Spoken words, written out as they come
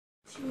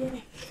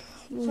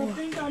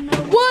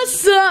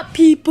What's up,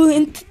 people?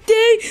 And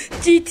today,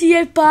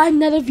 GTA5,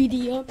 another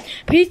video.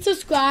 Please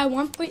subscribe.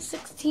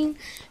 1.16.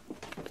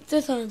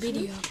 This on a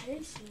video.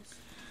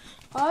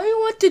 All you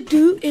want to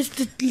do is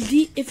to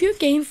delete. If you're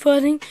game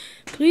flooding,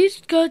 please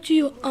go to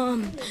your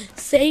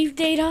save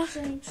data.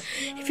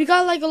 If you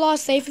got like a lot of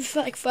save, if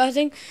you like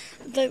flooding,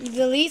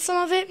 delete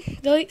some of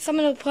it. Delete some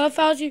of the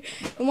profiles you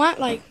want.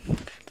 Like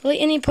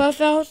delete any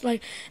profiles.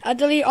 Like I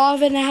delete all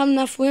of it and I have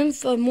enough room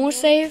for more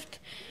saved.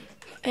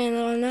 And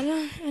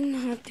and I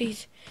have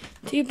these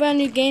 2 brand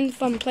new games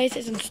from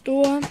PlayStation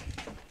Store.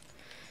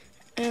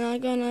 And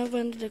I'm gonna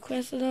run to the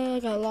quest. I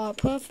got a lot of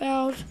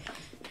profiles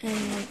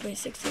and like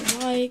 16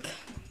 like.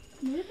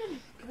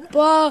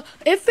 But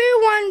if you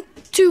want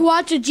to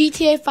watch a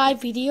GTA 5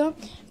 video,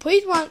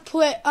 please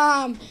put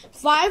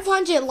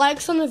 500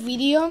 likes on the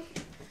video.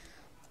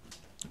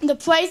 The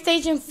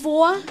PlayStation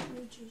 4.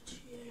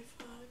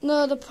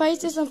 No, the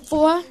PlayStation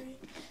 4.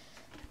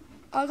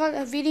 I got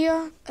a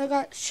video I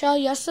got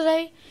shot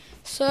yesterday,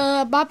 so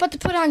I'm about to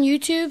put it on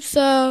YouTube,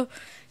 so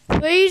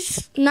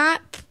please not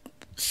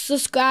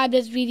subscribe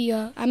this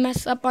video. I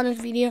messed up on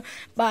this video,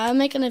 but I'm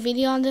making a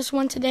video on this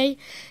one today,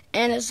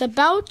 and it's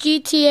about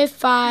GTA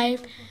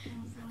 5,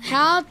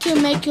 how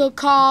to make your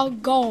car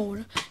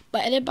gold.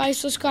 But everybody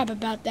subscribe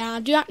about that.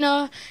 I do not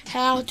know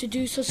how to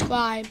do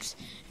subscribes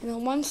in the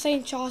One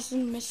St.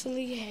 Charleston,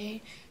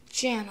 Missouri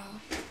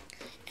channel.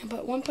 And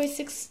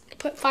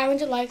put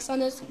 500 likes on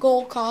this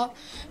gold car.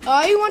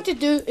 All you want to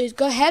do is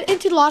go ahead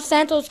into Los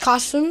Santos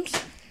Customs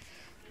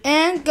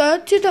and go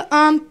to the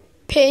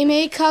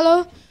paint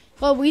color,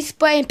 or we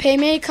spray in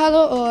paint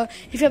color, or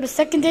if you have a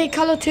secondary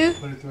color too.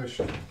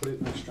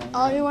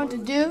 All you want to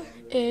do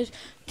is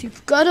to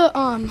go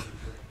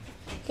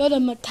to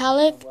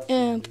metallic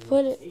and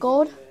put it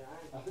gold,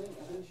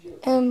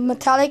 and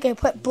metallic and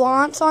put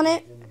bronze on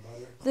it.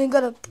 Then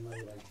go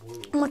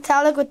to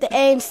metallic with the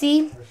A and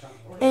C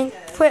and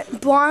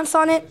put bronze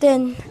on it.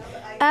 Then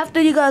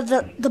after you got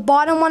the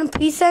bottom one,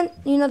 percent,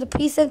 you know the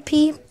percent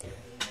P,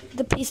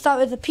 the P start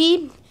with the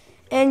P,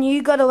 and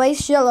you got a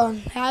waste yellow.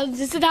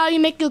 This is how you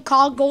make your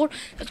car gold.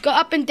 Let's go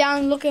up and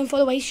down looking for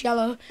the waste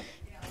yellow.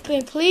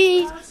 And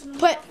please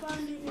put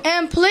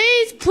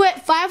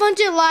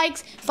 500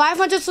 likes,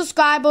 500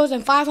 subscribers,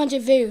 and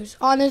 500 views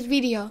on this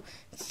video.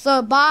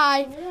 So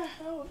bye.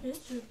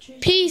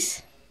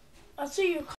 Peace. I'll see you.